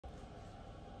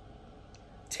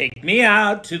Take me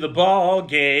out to the ball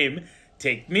game.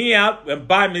 Take me out and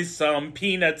buy me some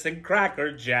peanuts and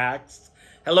Cracker Jacks.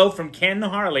 Hello from Ken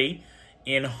Harley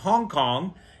in Hong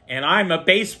Kong, and I'm a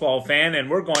baseball fan, and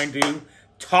we're going to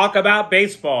talk about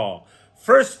baseball.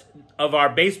 First of our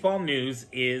baseball news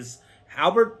is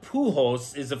Albert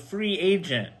Pujols is a free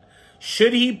agent.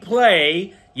 Should he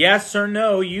play? Yes or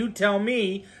no? You tell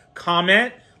me.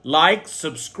 Comment, like,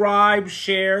 subscribe,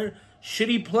 share. Should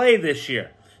he play this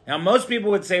year? Now, most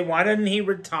people would say, why doesn't he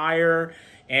retire?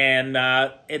 And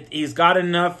he's got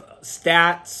enough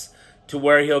stats to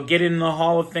where he'll get in the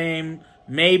Hall of Fame,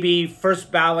 maybe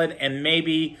first ballot, and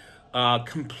maybe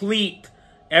complete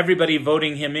everybody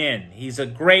voting him in. He's a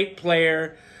great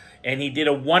player, and he did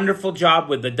a wonderful job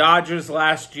with the Dodgers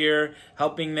last year,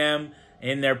 helping them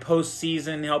in their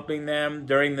postseason, helping them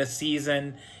during the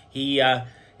season. He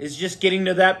is just getting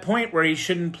to that point where he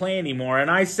shouldn't play anymore. And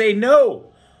I say no.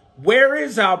 Where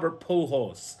is Albert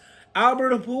Pujols?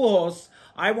 Albert Pujols,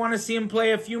 I want to see him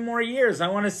play a few more years. I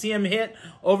want to see him hit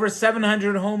over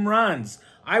 700 home runs.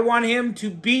 I want him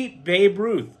to beat Babe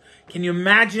Ruth. Can you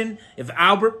imagine if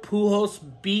Albert Pujols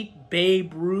beat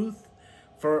Babe Ruth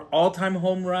for all-time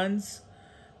home runs?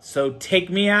 So take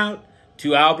me out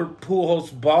to Albert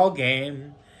Pujols' ball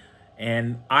game,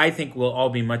 and I think we'll all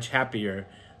be much happier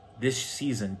this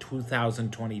season,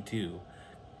 2022.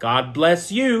 God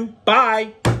bless you.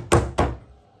 Bye.